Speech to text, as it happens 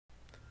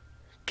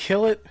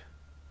kill it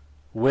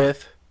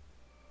with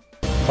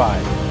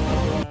fire.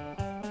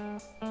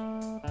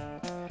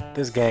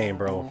 This game,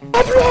 bro.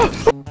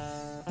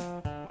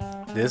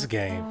 This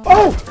game.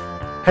 Oh!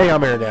 Hey,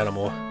 I'm Heir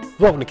Animal.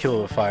 Welcome to Kill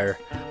It With Fire.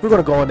 We're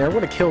gonna go in there. We're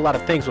gonna kill a lot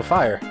of things with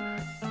fire.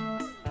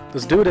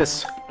 Let's do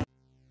this.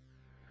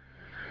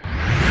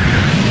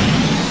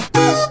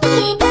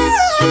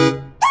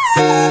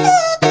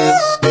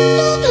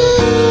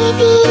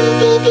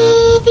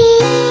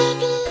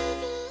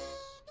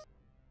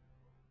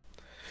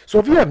 So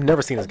if you have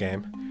never seen this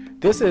game,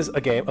 this is a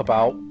game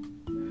about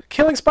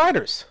killing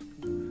spiders.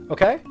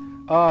 Okay?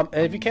 And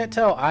if you can't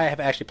tell, I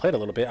have actually played a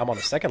little bit. I'm on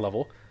the second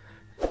level.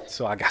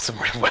 So I got some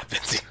red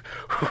weapons.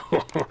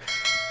 How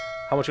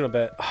much you gonna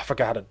bet? Oh, I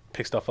forgot how to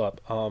pick stuff up.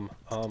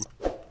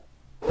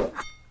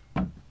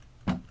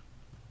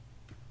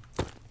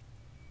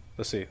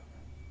 Let's see.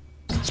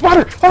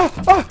 Spider! Where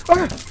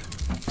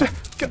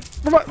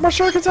my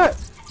shurikens at?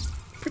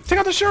 Take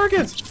out the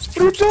shurikens!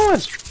 What are you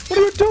doing? What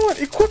are you doing?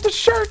 Equip the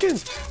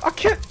shurikens! I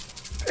can't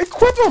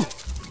equip them!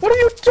 What are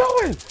you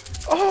doing?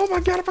 Oh my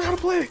god, I forgot to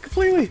play it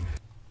completely.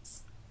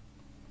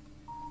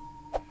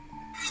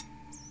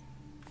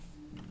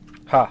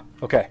 Ha,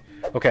 okay.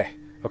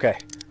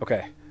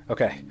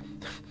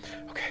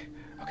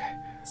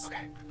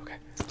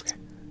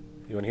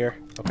 You in here?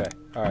 Okay,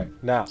 alright.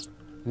 Now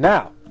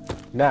I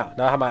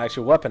have my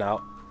actual weapon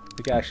out.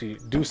 We can actually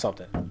do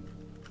something.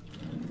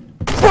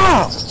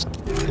 Wow!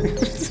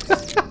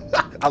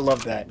 I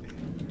love that.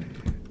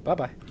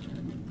 Bye-bye.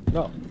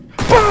 No.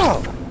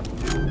 Wow!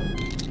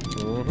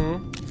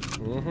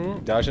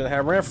 Y'all shouldn't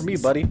have ran for me,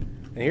 buddy.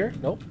 In here?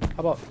 Nope. How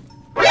about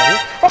right here?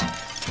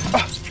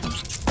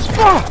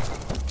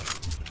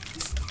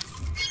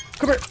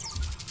 Come here.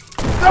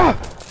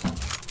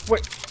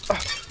 Wait.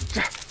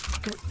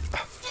 Come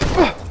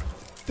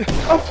here.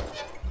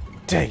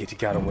 Dang it, you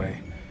got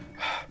away.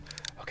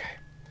 Okay.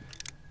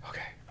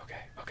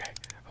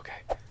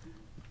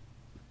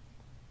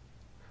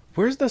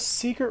 Where's the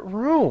secret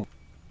room?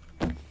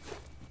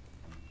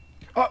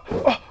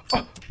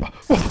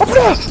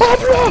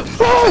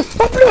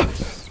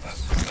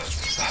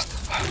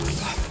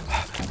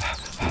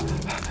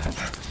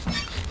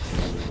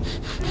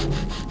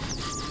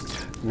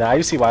 Now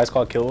you see why it's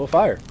called Kill It With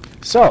Fire.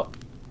 So,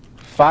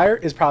 fire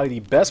is probably the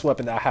best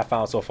weapon that I have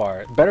found so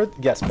far. Better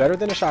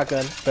than a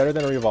shotgun, better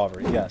than a revolver,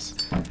 yes.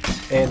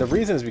 And the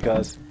reason is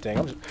because, dang,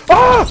 I'm just,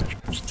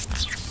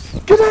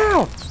 get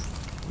down!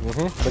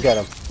 Look at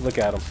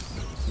him.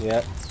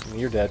 Yeah,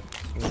 you're dead.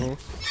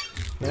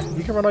 Yeah,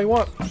 you can run all you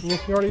want.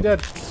 You're already dead.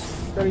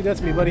 You're already dead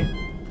to me, buddy.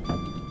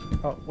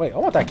 Oh, wait, I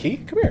want that key.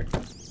 Come here.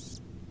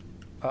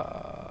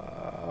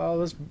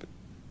 Let's...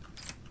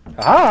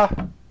 Aha!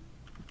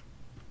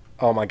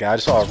 Oh my god, I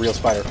just saw a real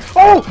spider.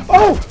 Oh!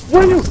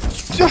 Where are you?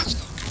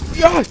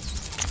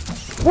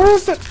 Where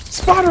is that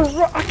spider?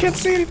 I can't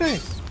see anything.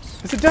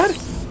 Is it dead?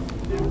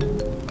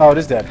 Oh, it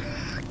is dead.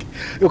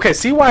 Okay,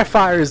 see why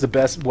fire is the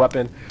best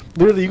weapon?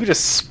 Literally, you can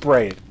just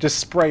spray it. Just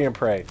spray and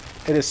pray.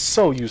 It is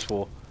so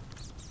useful.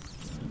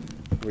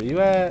 Where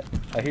you at?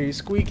 I hear you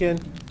squeaking.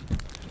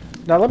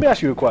 Now, let me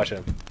ask you a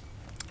question.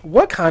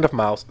 What kind of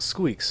mouse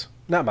squeaks?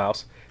 Not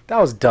mouse. That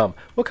was dumb.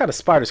 What kind of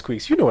spider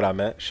squeaks? You know what I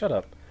meant. Shut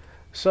up.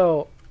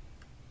 So,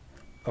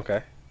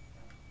 okay.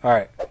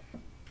 Alright.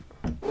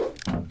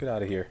 Get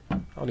out of here.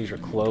 I don't need your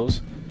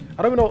clothes.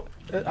 I don't even know.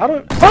 I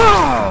don't.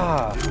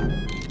 Ah!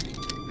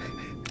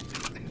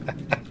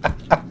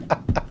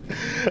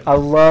 I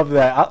love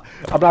that.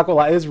 I'm not gonna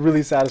lie. It's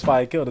really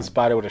satisfying killing a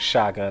spider with a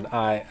shotgun.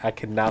 I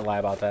cannot lie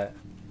about that.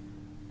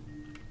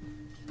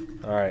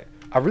 Alright.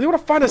 I really want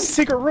to find a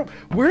secret room.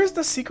 Where's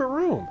the secret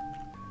room?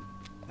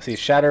 Let's see.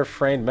 Shatter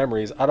framed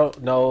memories. I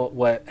don't know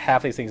what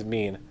half these things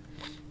mean.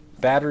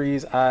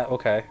 Batteries.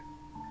 Okay.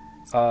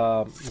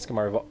 Let's get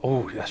my revolver.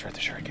 Oh, that's right.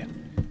 The shuriken.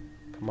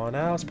 Come on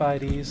now,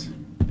 Spideys.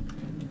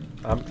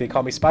 They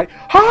call me Spidey.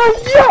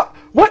 Hi-ya!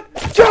 What?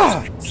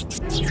 Yeah!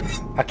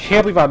 I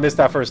can't believe I missed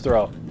that first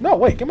throw. No,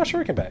 wait. Get my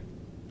shuriken back.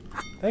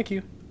 Thank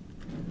you.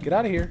 Get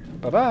out of here.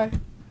 Bye-bye.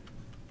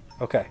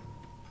 Okay.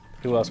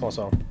 Who else wants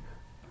some?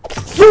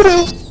 You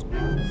do!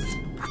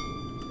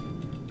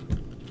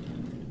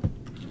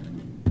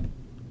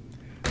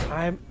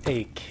 I'm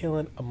a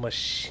killing a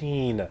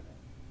machine.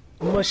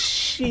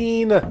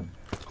 Machine!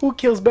 Who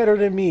kills better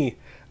than me?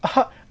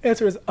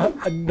 Answer is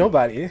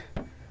nobody.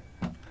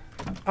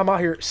 I'm out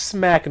here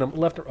smacking them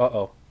left or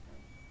uh-oh.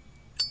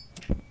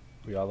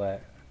 We all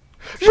at?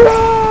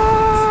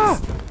 Yeah!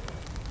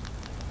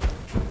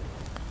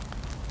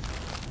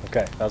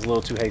 Okay, that was a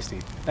little too hasty.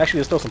 Actually,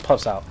 let's throw some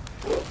puffs out.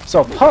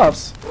 So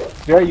puffs,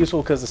 very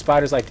useful because the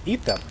spiders like to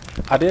eat them.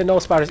 I didn't know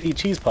spiders eat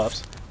cheese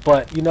puffs,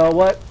 but you know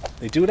what?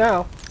 They do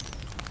now.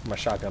 Get my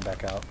shotgun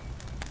back out.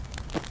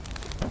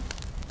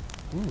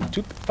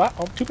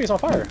 Toothpaste on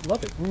fire.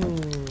 Love it.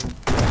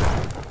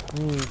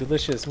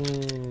 Delicious.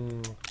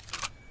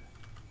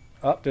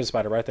 Oh, there's a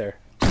spider right there.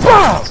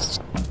 Wow!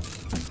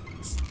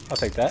 I'll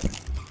take that.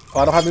 Oh,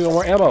 I don't have any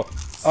more ammo.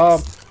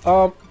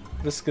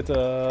 Let's get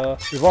the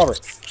revolver.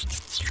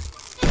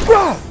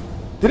 Ah!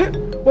 Did it?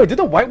 Wait, did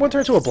the white one turn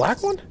into a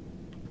black one?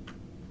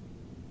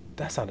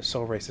 That sounded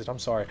so racist. I'm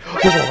sorry.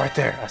 There's one right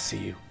there. I see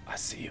you. I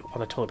see you.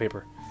 On the toilet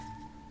paper.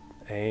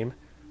 Aim.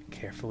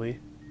 Carefully.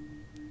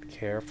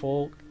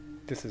 Careful.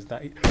 This is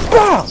not...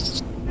 Ah!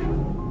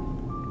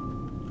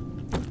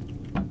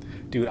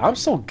 Dude, I'm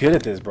so good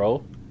at this,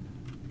 bro.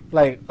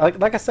 Like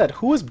I said,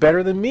 who is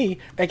better than me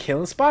at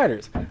killing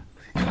spiders?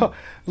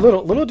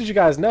 little did you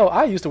guys know,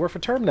 I used to work for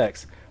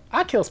Terminix.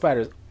 I kill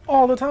spiders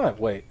all the time.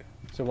 Wait,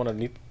 is there one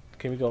underneath?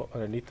 Can we go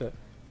underneath the...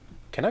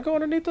 Can I go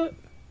underneath the...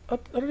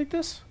 underneath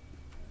this?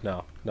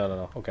 No.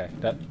 Okay,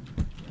 that...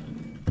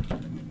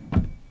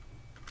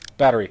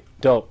 Battery.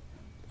 Dope.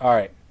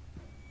 Alright.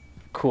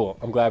 Cool.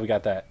 I'm glad we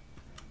got that.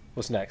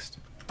 What's next?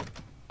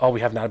 Oh,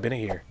 we have not been in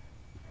here.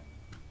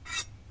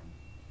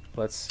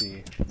 Let's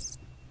see.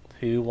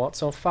 Who wants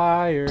some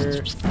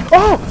fire?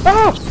 Oh!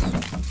 Oh!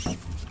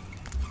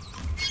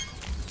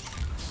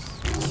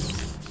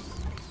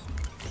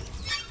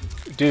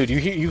 Dude,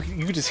 you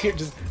just hear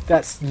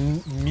that's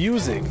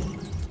music.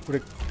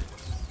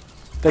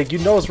 Like, you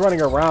know it's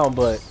running around,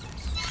 but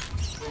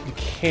you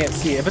can't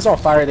see it. If it's on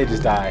fire, they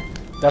just die.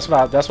 That's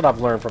what I've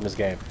learned from this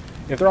game.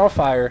 If they're on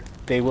fire,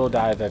 they will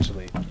die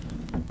eventually.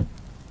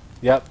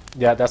 Yep,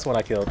 yeah, that's the one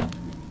I killed.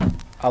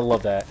 I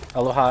love that. I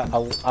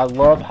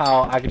love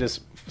how I can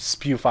just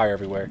spew fire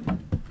everywhere.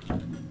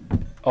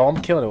 Oh,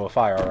 I'm killing it with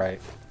fire, alright.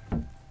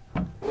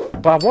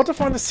 But I want to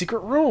find the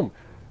secret room.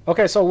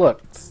 Okay, so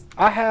look.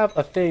 I have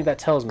a thing that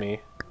tells me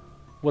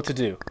what to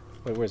do.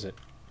 Wait, where is it?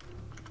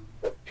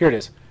 Here it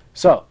is.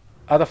 So,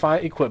 I have to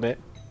find equipment.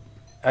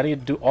 I need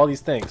to do all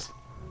these things.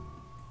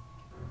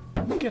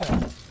 Get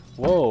out.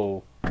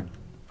 Whoa.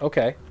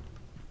 Okay.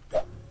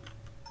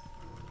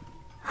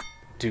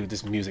 Dude,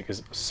 this music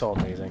is so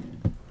amazing.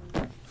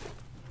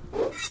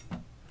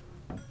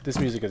 This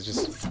music is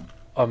just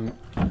Oh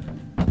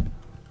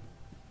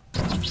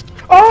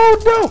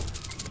no!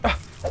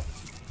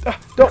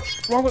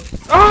 Don't wrong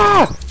with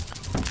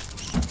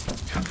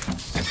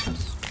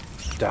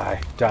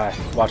Die.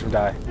 Watch him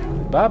die.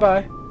 Bye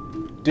bye.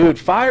 Dude,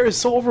 fire is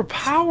so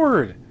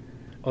overpowered.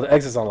 Oh, the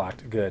exit's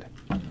unlocked. Good.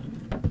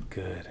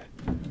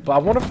 But I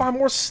want to find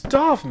more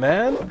stuff,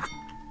 man.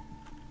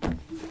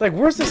 Like,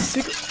 where's the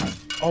secret?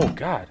 Oh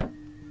god.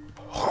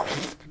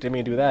 Didn't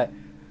mean to do that.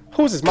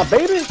 Who's this? My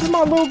baby? This is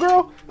my little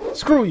girl?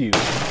 Screw you.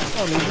 I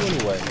don't need you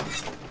anyway.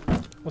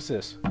 What's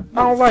this? I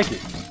don't like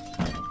it.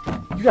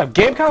 You got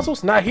game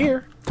consoles? Not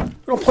here. We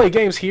don't play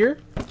games here.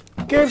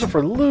 Games are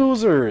for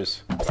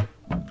losers.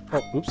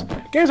 Oh, oops.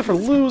 Games are for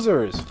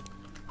losers.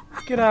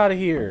 Get out of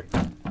here.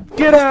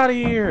 Get out of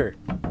here.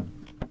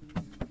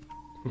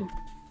 You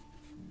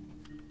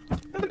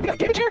got a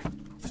gaming chair?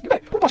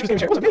 Who bought you this gaming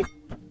chair? It wasn't me.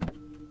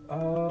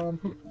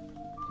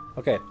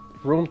 Okay.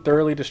 Room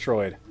thoroughly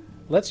destroyed.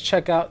 Let's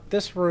check out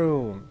this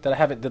room that I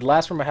haven't... The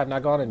last room I have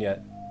not gone in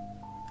yet.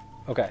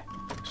 Okay.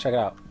 Let's check it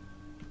out.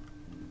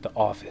 The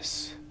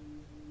office.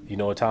 You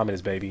know what time it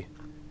is, baby.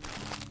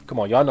 Come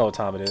on, y'all know what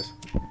time it is.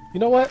 You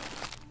know what?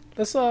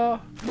 Let's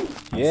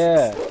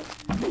yeah.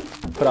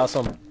 Put out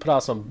some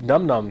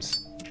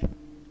num-nums.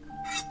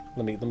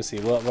 Let me see.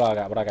 What I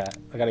got? I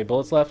got any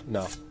bullets left?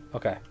 No.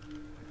 Okay.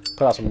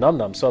 Put out some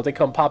num-nums. So if they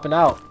come popping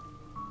out.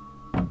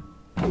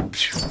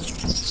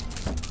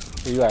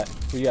 Where you at?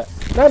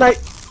 Night.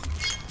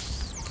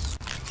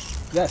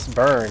 Yes,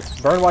 burn.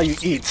 Burn while you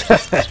eat.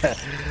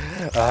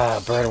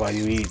 Burn while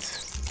you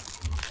eat.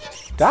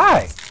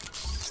 Die!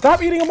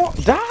 Stop eating them all.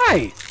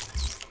 Die!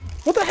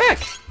 What the heck?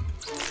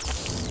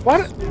 Why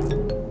did...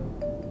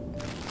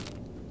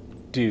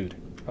 Dude.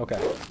 Okay.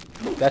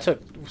 That took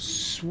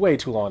way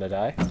too long to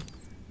die.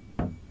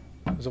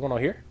 Is there one on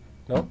here?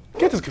 No?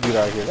 Get this computer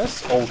out of here.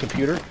 That's old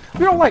computer.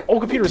 We don't like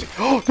old computers.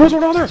 Oh, there's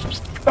one over there!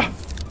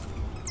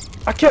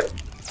 I can't...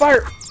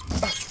 Fire!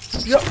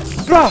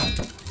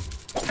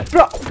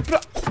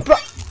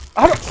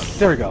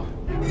 There we go.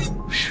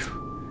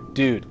 Whew.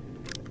 Dude.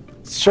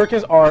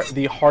 Shurikens are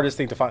the hardest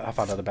thing to find. I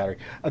found another battery.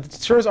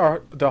 Shurikens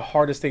are the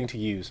hardest thing to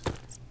use.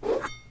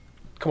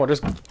 Come on,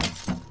 there's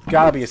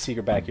gotta be a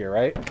secret back here,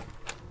 right?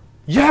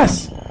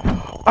 Yes!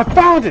 I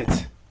found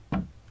it!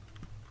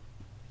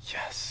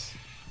 Yes.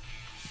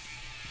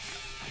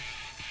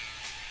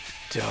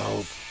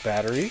 Dope.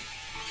 Battery.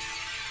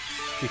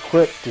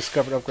 Equip.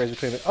 Discovered upgrades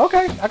between the...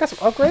 Okay, I got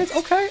some upgrades.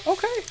 Okay.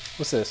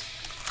 What's this?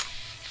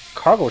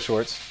 Cargo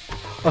shorts.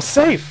 A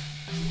safe!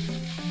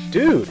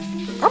 Dude,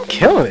 I'm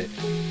killing it.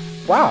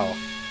 Wow.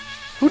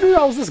 Who knew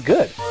I was this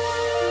good?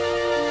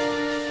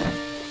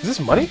 Is this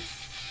money?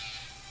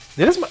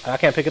 It is I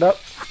can't pick it up?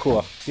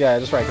 Cool. Yeah,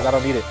 that's right, because I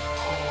don't need it.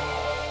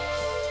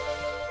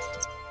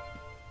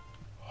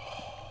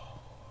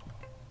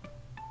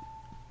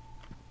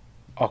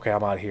 Okay,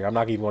 I'm out of here. I'm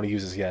not even going to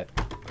use this yet.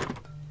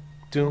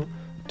 Dude,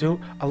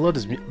 I love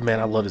this. Man,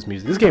 I love this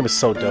music. This game is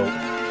so dope.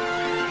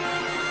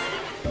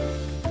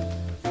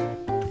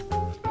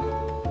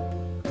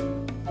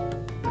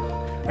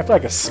 I feel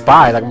like a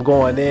spy. Like I'm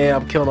going in,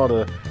 I'm killing all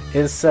the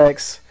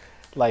insects.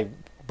 Like,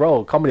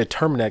 bro, call me the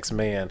Terminix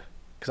man,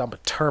 because I'm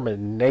gonna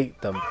terminate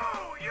them.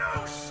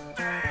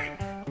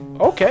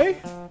 Okay,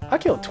 I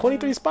killed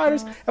 23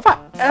 spiders. If I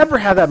ever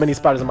have that many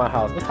spiders in my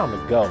house, it's time to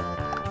go.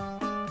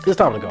 It's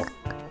time to go.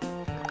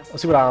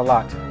 Let's see what I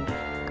unlocked.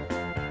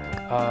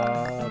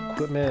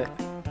 Equipment.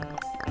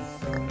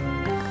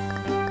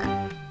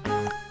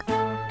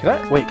 Can I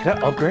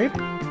upgrade?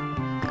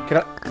 Can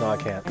I? No, I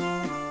can't.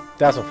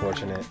 That's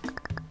unfortunate.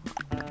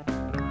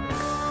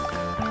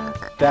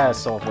 That is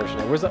so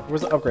unfortunate. Where's the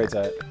upgrades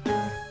at?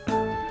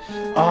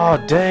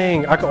 Oh,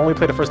 dang. I can only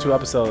play the first 2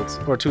 episodes.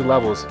 Or 2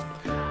 levels.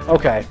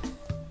 Okay.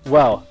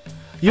 Well,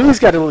 you at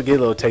least got to get a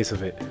little taste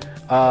of it.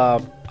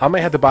 I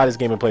might have to buy this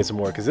game and play some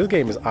more. Because this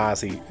game is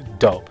honestly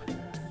dope.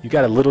 You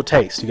got a little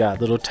taste. You got a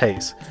little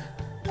taste.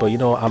 But you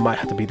know, I might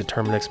have to be the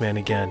Terminix man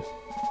again.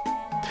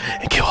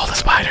 And kill all the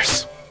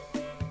spiders.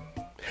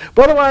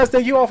 But otherwise,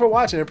 thank you all for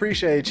watching. I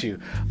appreciate you.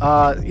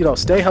 You know,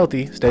 stay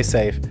healthy. Stay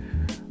safe.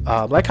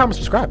 Like, comment,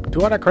 subscribe.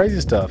 Do all that crazy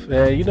stuff.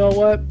 And you know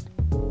what?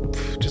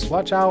 Just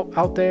watch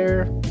out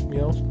there. You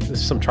know,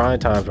 there's some trying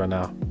times right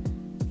now.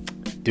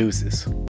 Deuces.